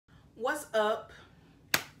What's up?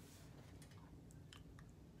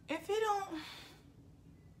 If it don't...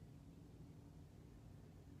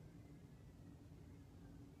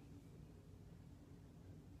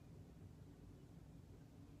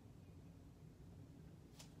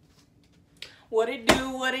 What it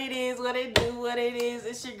do, what it is, what it do, what it is.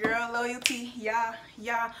 It's your girl Loyalty. Yeah,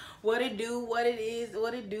 yeah. What it do, what it is,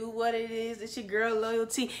 what it do, what it is. It's your girl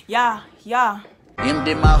Loyalty. Yeah, yeah.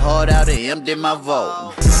 Empty my heart out and empty my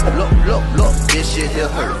vault. Look, this shit here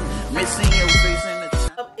hurt. Missing your face in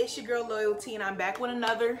the... It's your girl Loyalty, and I'm back with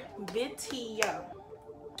another video.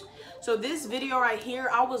 So this video right here,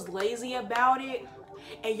 I was lazy about it,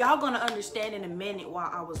 and y'all gonna understand in a minute why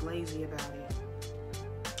I was lazy about it.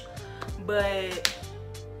 But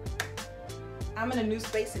I'm in a new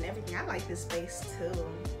space and everything. I like this space too.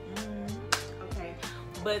 Okay,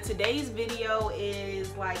 but today's video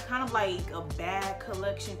is like kind of like a bag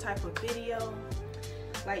collection type of video.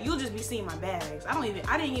 Like, you'll just be seeing my bags. I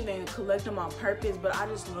didn't even collect them on purpose, but I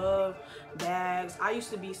just love bags. I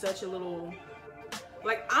used to be such a little,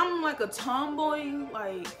 like, I'm like a tomboy.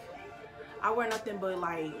 Like, I wear nothing but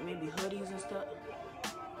like maybe hoodies and stuff.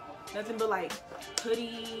 Nothing but like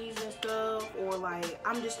hoodies and stuff, or like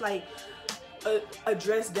I'm just like a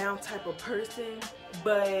dressed down type of person,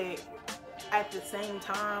 but at the same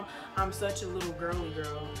time I'm such a little girly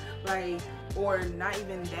girl. Like, or not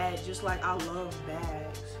even that, just like I love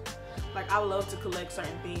bags. Like, I love to collect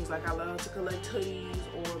certain things. Like, I love to collect hoodies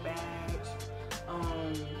or bags,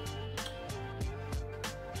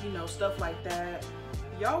 you know, stuff like that.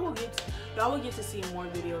 Y'all will get to see more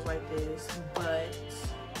videos like this, but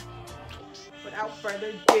without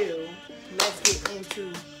further ado, let's get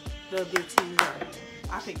into the video.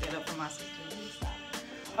 I picked that up from my sister.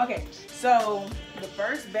 Okay, so the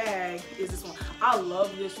first bag is this one. I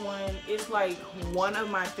love this one. It's like one of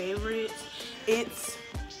my favorites. It's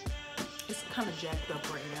kind of jacked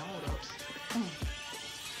up right now. Hold up.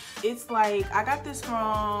 It's like, I got this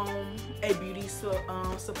from a beauty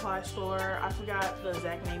supply store. I forgot the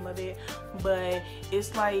exact name of it, but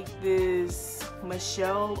it's like this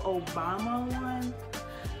Michelle Obama one.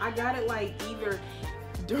 I got it like either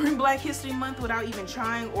during Black History Month without even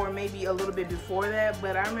trying, or maybe a little bit before that.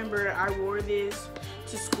 But I remember I wore this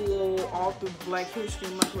to school all through Black History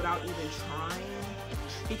Month without even trying,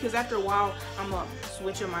 because after a while I'm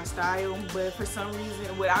switching my style. But for some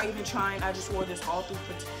reason, without even trying, I just wore this all through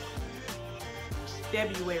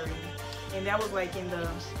February, and that was like in the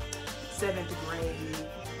 7th grade.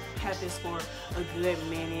 Had this for a good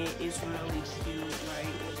minute. It's really cute. Like,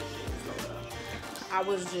 I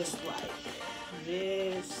was just like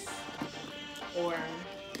this, or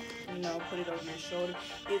you know, put it over your shoulder.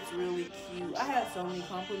 It's really cute. I had so many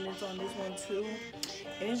compliments on this one too,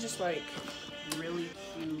 and it's just like really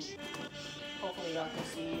cute. Hopefully y'all can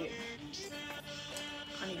see it.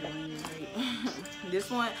 I need to lean right. This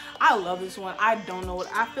one, I love this one. I don't know what,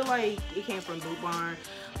 I feel like it came from Boot Barn,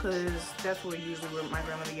 because that's where usually my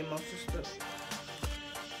grandmother get most of stuff.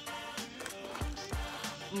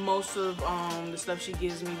 Most of the stuff she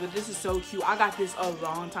gives me. But this is so cute. I got this a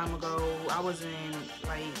long time ago. I was in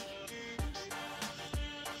like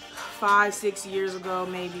 5-6 years ago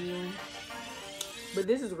maybe. But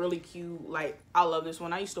this is really cute. Like, I love this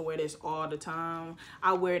one. I used to wear this all the time.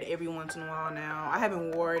 I wear it every once in a while now. I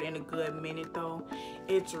haven't worn it in a good minute though.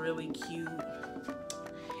 It's really cute.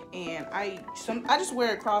 And I just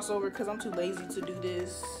wear a crossover because I'm too lazy to do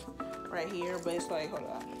this right here. But it's like, hold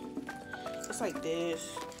on. It's like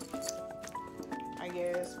this, I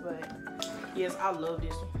guess. But yes, I love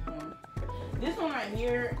this one. This one right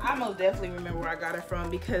here, I most definitely remember where I got it from,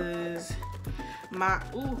 because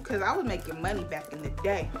because I was making money back in the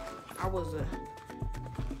day. I was a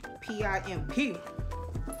PIMP,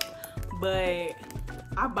 but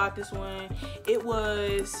I bought this one. It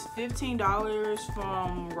was $15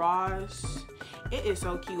 from Ross. It is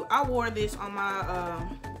so cute. I wore this on my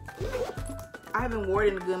I haven't worn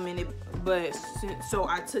it in a good minute, but so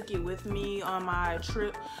I took it with me on my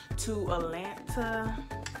trip to Atlanta,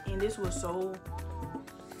 and this was so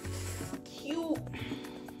cute.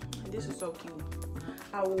 This is so cute.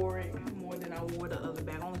 I wore it more than I wore the other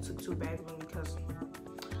bag. I only took 2 bags with me because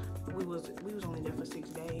we was only there for 6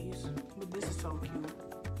 days. But this is so cute.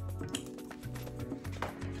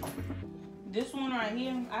 This one right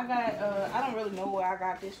here, I got I don't really know where I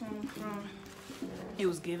got this one from. It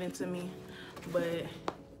was given to me, but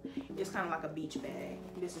it's kind of like a beach bag.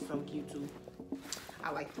 This is so cute too.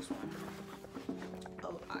 I like this one.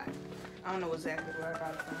 Oh, I don't know exactly where I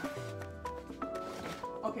got it from.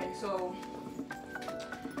 Okay, so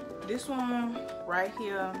this one right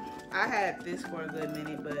here, I had this for a good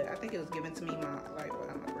minute, but I think it was given to me by my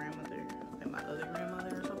grandmother.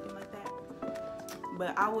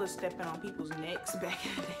 but I was stepping on people's necks back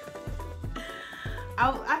in the day.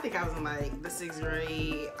 I think I was in like the 6th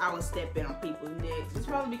grade. I was stepping on people's necks. It's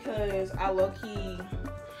probably because I low-key,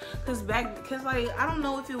 cause like I don't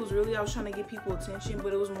know if it was really I was trying to get people attention,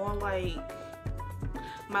 but it was more like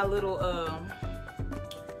my little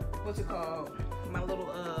what's it called? My little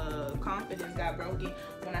confidence got broken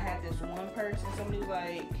when I had this one person. Somebody was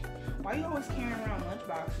like, "Why you always carrying around lunch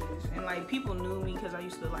boxes?" And like people knew me because I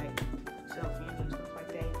used to like sell candy and stuff like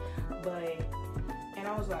that. But and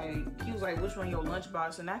I was like, he was like, "Which one your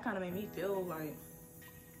lunchbox?" And that kind of made me feel like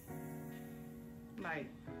what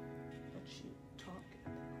you talking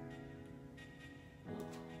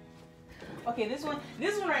about? Okay, this one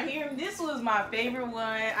right here, this was my favorite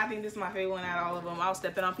one. I think this is my favorite one out of all of them. I was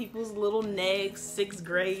stepping on people's little necks, 6th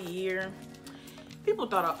grade year. People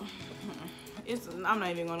thought I'm not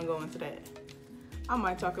even gonna go into that. I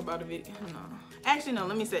might talk about a video. No. Actually, no,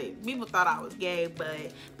 let me say, people thought I was gay,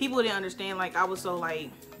 but people didn't understand, like, I was so, like,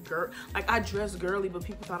 I dressed girly, but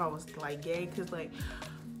people thought I was, like, gay, because, like,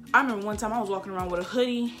 I remember one time I was walking around with a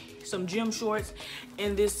hoodie, some gym shorts,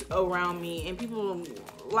 and this around me, and people,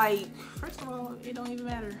 like, first of all, it don't even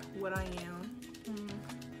matter what I am,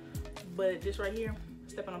 but this right here,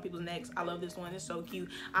 stepping on people's necks, I love this one. It's so cute.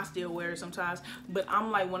 I still wear it sometimes, but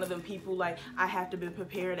I'm like one of them people, like, I have to be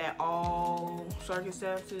prepared at all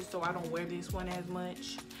circumstances, so I don't wear this one as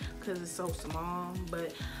much because it's so small.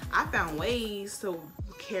 But I found ways to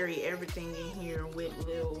carry everything in here with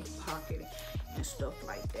little pocket and stuff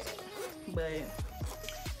like that. But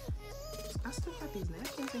I still got these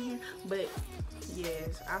napkins in here, but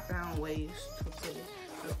yes, I found ways to put it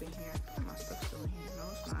up in here. My stuff's still in here. No,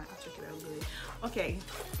 it's not. I took it out good. Okay.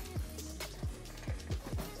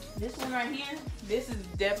 This one right here, this is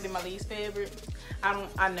definitely my least favorite.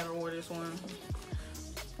 I never wore this one.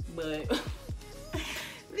 But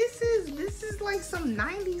this is like some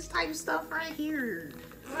 90s type stuff right here.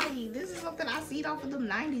 Like, this is something I see off of them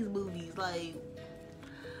 90s movies. Like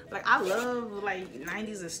I love like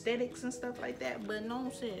 90s aesthetics and stuff like that, but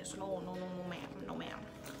no sis, no ma'am, no ma'am.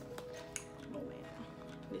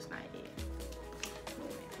 This not it. No,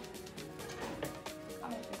 ma'am. I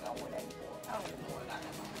don't think I wore that before. I don't even know where I got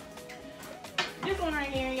that from. This one right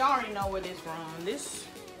here, y'all already know where this from. This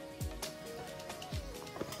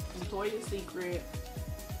Victoria's Secret.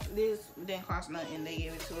 This didn't cost nothing. They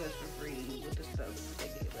gave it to us for free with the stuff they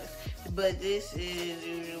gave us. But this is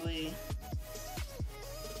usually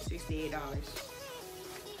 $68. You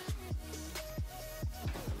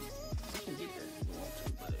can get this if you want to,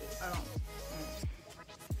 but I don't.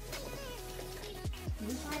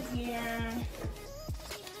 This right here,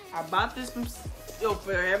 I bought this from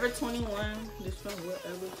Forever 21. This from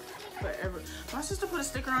Forever. My sister put a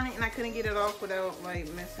sticker on it and I couldn't get it off without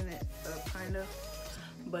like messing it up, kind of.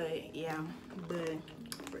 But yeah,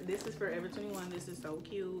 this is Forever 21. This is so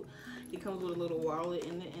cute. It comes with a little wallet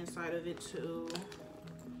in the inside of it too.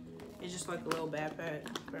 It's just like a little backpack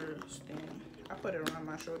first, and I put it around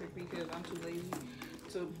my shoulder because I'm too lazy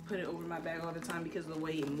to put it over my bag all the time because of the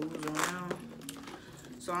way it moves around.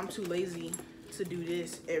 So I'm too lazy to do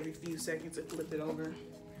this every few seconds to flip it over.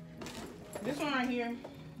 This one right here,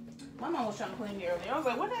 my mom was trying to clean it earlier. I was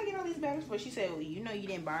like, what did I get all these bags for? She said, well, you know you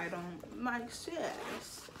didn't buy it on. I'm like,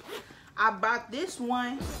 sis, I bought this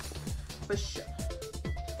one for sure.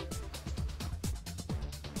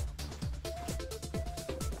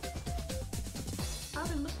 I've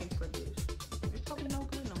been looking for this. It's probably no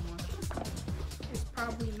good no more. It's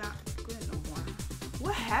probably not good no more.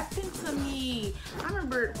 What happened to me? I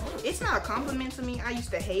remember, it's not a compliment to me. I used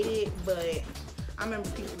to hate it, but I remember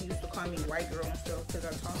people used to call me white girl and stuff because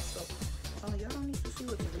I talk so. Oh, y'all don't need to see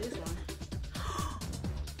what's in this one.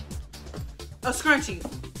 A scrunchie.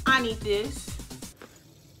 I need this.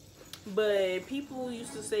 But people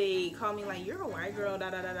used to say, call me like, you're a white girl, da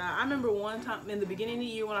da da da. I remember one time in the beginning of the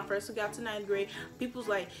year when I first got to 9th grade, people was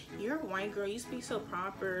like, you're a white girl, you speak so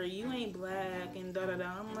proper, you ain't black, and da da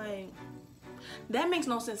da. I'm like, that makes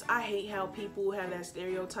no sense. I hate how people have that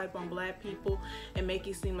stereotype on black people and make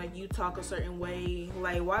it seem like you talk a certain way.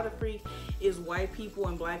 Like, why the freak is white people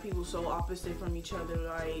and black people so opposite from each other?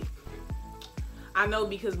 Like, I know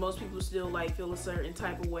because most people still like feel a certain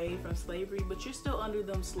type of way from slavery, but you're still under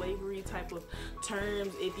them slavery type of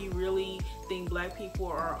terms if you really think black people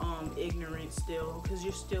are ignorant still, because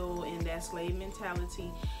you're still in that slave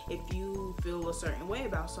mentality if you feel a certain way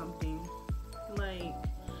about something. Like,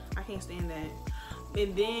 I can't stand that.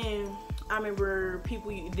 And then I remember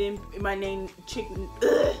people, then my nickname changed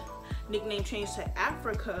to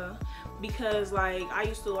Africa because like I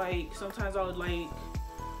used to like, sometimes I would like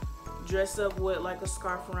dress up with like a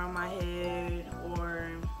scarf around my head,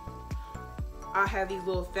 or I have these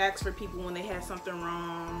little facts for people when they had something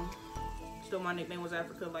wrong. Still, my nickname was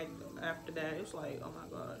Africa. Like after that, it's like, oh my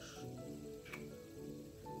gosh.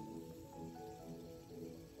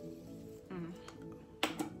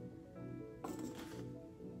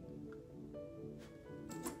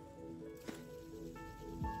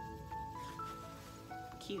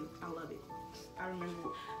 Cute. I love it. I remember.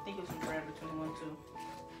 I think it was from Forever 21 too.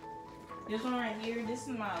 This one right here, this is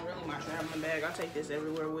really my traveling bag. I take this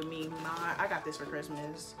everywhere with me. I got this for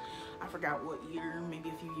Christmas. I forgot what year, maybe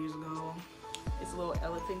a few years ago. It's a little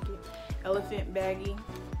elephant baggie.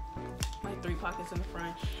 Like 3 pockets in the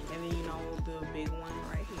front. And then, you know, the big one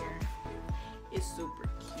right here. It's super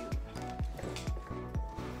cute.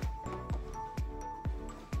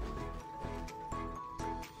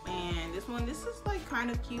 And this is like kind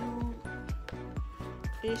of cute-ish.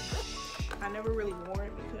 I never really wore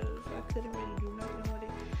it because I couldn't really do nothing with it.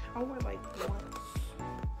 I wore it like once.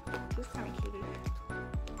 It's kind of cute.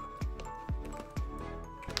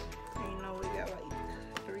 And you know, we got like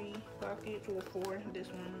 3 pockets or 4. This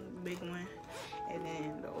one, big one, and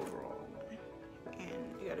then the overall one. And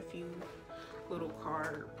you got a few little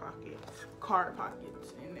card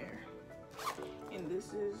pockets in there. And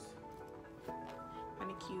this is kind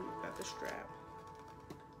of cute. Got the strap.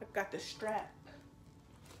 I got the strap.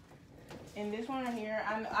 And this one right here,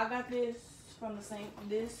 I got this from the same,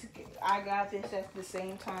 I got this at the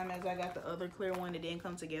same time as I got the other clear one. It didn't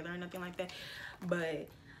come together or nothing like that, but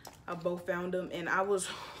I both found them. And I was,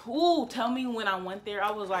 tell me when I went there,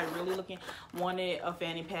 I was like really wanted a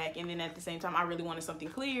fanny pack, and then at the same time I really wanted something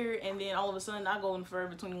clear, and then all of a sudden I go in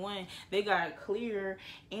Forever 21, they got clear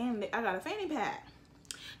and I got a fanny pack.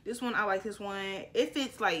 This one, I like this one. It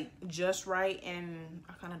fits like just right, and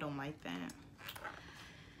I kind of don't like that.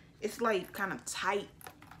 It's like kind of tight.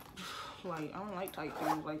 Like, I don't like tight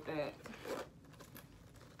things like that.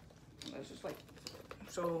 It's just like,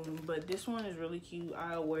 so, but this one is really cute.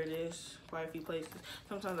 I'll wear this quite a few places.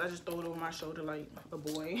 Sometimes I just throw it over my shoulder like a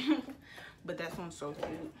boy. But that one's so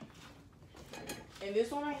cute. And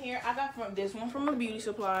this one right here, I got this one from a beauty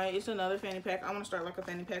supply. It's another fanny pack. I want to start like a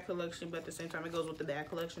fanny pack collection, but at the same time it goes with the bag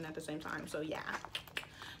collection at the same time. So yeah.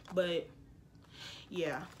 But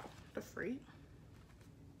yeah, the freak.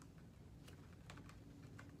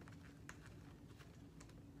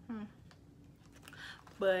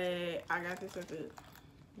 But I got this at the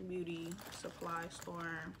beauty supply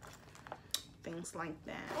store. Things like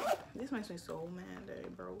that. This makes me so mad that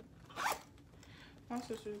it broke. My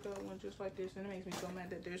sister's got one just like this, and it makes me so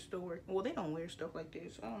mad that they're still working. Well, they don't wear stuff like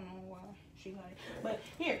this. I don't know why she got it. But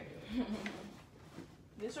here.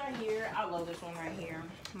 This right here, I love this one right here.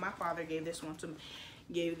 My father gave this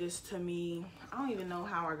to me. I don't even know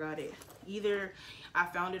how I got it. Either I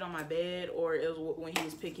found it on my bed, or it was when he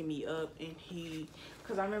was picking me up, and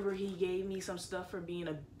because I remember he gave me some stuff for being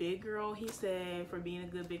a big girl, he said, for being a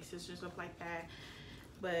good big sister, stuff like that.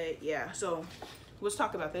 But yeah, so let's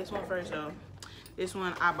talk about this one first though. This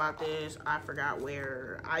one, I bought this, I forgot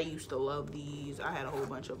where. I used to love these. I had a whole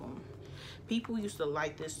bunch of them. People used to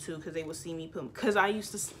like this too, because they would see me because I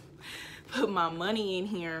used to put my money in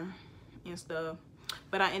here and stuff.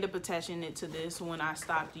 But I ended up attaching it to this when I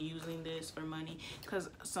stopped using this for money, because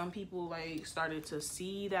some people like started to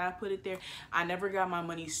see that I put it there. I never got my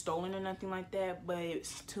money stolen or nothing like that, but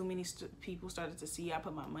too many people started to see I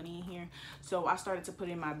put my money in here. So I started to put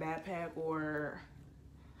it in my backpack, or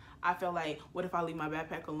I felt like, what if I leave my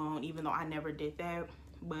backpack alone, even though I never did that.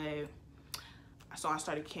 But so I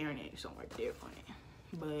started carrying it somewhere different.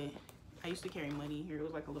 But I used to carry money here. It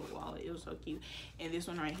was like a little wallet. It was so cute. And this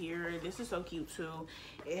one right here, this is so cute too.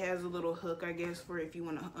 It has a little hook, I guess, for if you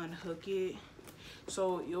want to unhook it.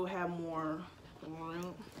 So you'll have more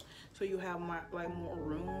room. So you have like more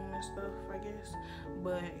room and stuff, I guess.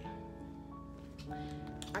 But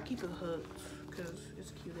I keep it hooked because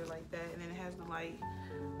it's cuter like that. And then it has the like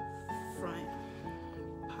front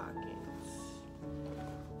pockets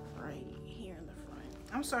right here in the front.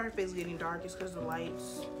 I'm sorry if it's getting dark. It's because the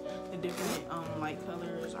lights, the different light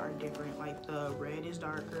colors are different. Like the red is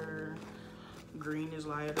darker, green is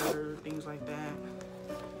lighter, things like that.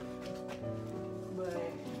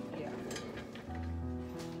 But yeah,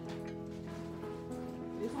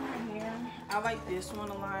 this one right here, I like this one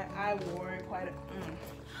a lot. I wore it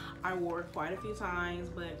quite a few times,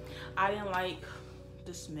 but I didn't like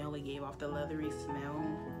the smell it gave off, the leathery smell.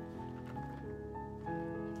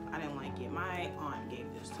 I didn't like it. My aunt gave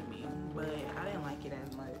this to me, but I didn't like it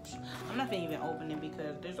as much. I'm not gonna even open it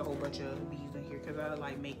because there's a whole bunch of beads in here, because I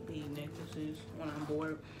like make bead necklaces when I'm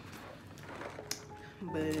bored.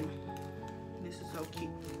 But this is so cute.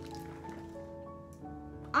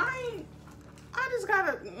 I just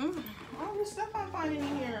gotta, All this stuff I'm finding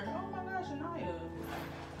in here. Oh my gosh, Anaya.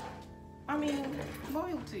 I mean,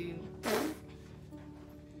 loyalty.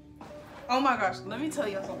 Oh my gosh, let me tell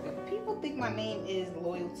y'all something. People think my name is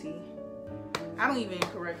Loyalty. I don't even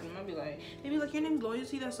correct them. I'll be like, they be like, your name's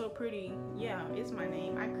Loyalty? That's so pretty. Yeah, it's my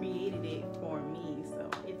name. I created it for me, so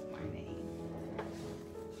it's my name.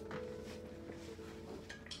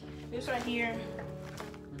 This right here,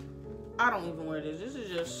 I don't even wear this. This is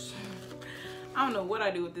just, I don't know what I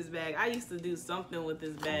do with this bag. I used to do something with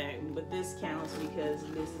this bag, but this counts because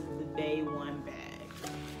this is the day one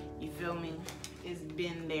bag. You feel me? It's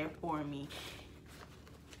been there for me.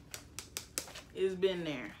 It's been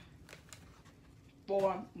there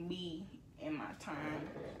for me in my time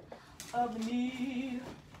of need.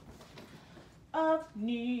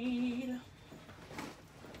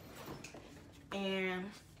 And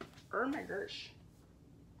oh my gosh.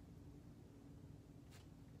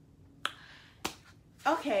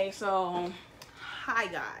 Okay, so hi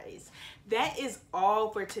guys, that is all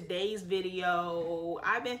for today's video.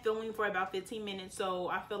 I've been filming for about 15 minutes, so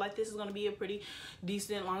I feel like this is going to be a pretty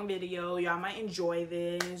decent long video. Y'all might enjoy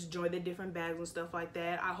this, enjoy the different bags and stuff like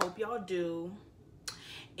that. I hope y'all do.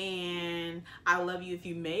 And I love you if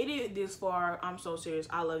you made it this far. I'm so serious.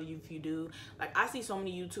 I love you if you do. Like, I see so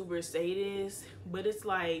many YouTubers say this, but it's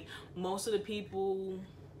like most of the people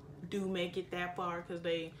do make it that far because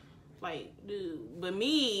they like, dude. But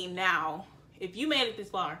me, now, if you made it this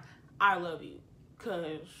far, I love you,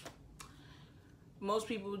 because most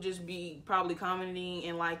people just be probably commenting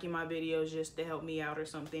and liking my videos just to help me out or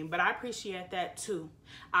something. But I appreciate that too.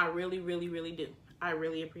 I really, really, really do. I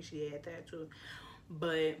really appreciate that too.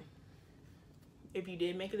 But if you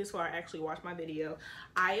did make it this far, actually watch my video,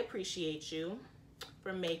 I appreciate you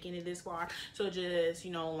for making it this far. So just,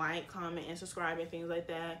 you know, like, comment, and subscribe and things like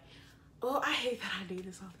that. Oh, I hate that I do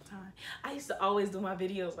this all the time. I used to always do my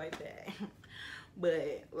videos like that.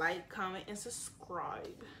 But like, comment, and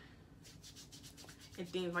subscribe and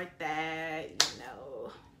things like that, you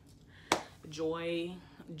know. Join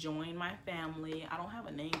my family. I don't have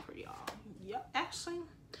a name for y'all. Yep, actually,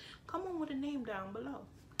 come on with a name down below.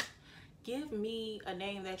 Give me a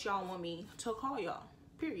name that y'all want me to call y'all,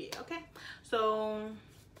 period. Okay, so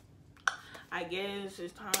I guess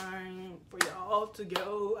it's time for y'all to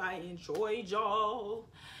go. I enjoyed y'all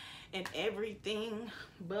and everything,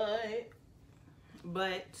 but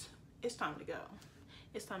it's time to go.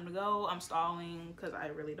 It's time to go. I'm stalling because I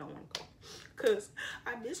really don't want to go, because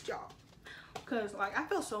I missed y'all. Because like, I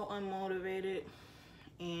feel so unmotivated.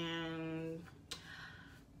 And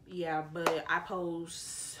yeah, but I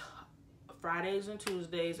post Fridays and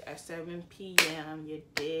Tuesdays at 7 p.m. you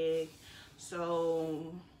dig?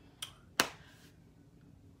 So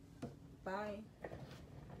bye.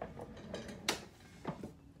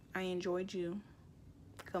 I enjoyed you.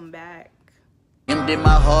 Come back. Empty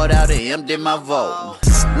my heart out and empty my vault.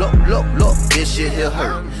 Look, this shit here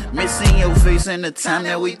hurt. Missing your face in the time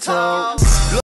that we talk.